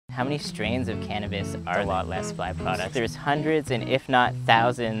How many strains of cannabis are a lot less byproducts? There's hundreds and if not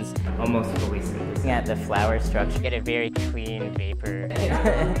thousands, almost fully synthesized. At the flower structure, get a very clean vapor.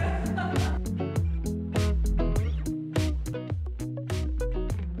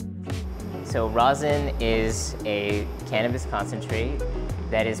 So rosin is a cannabis concentrate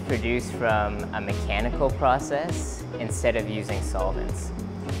that is produced from a mechanical process instead of using solvents.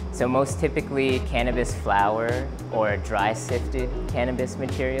 So most typically, cannabis flower or dry sifted cannabis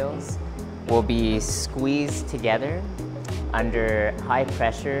materials will be squeezed together under high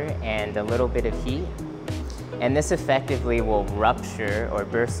pressure and a little bit of heat. And this effectively will rupture or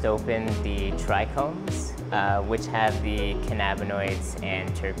burst open the trichomes, which have the cannabinoids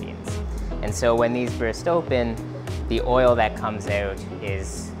and terpenes. And so when these burst open, the oil that comes out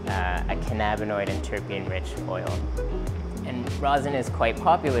is a cannabinoid and terpene-rich oil. And rosin is quite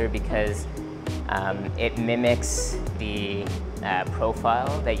popular because it mimics the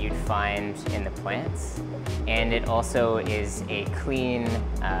profile that you'd find in the plants. And it also is a clean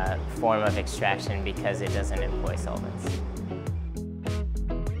form of extraction because it doesn't employ solvents.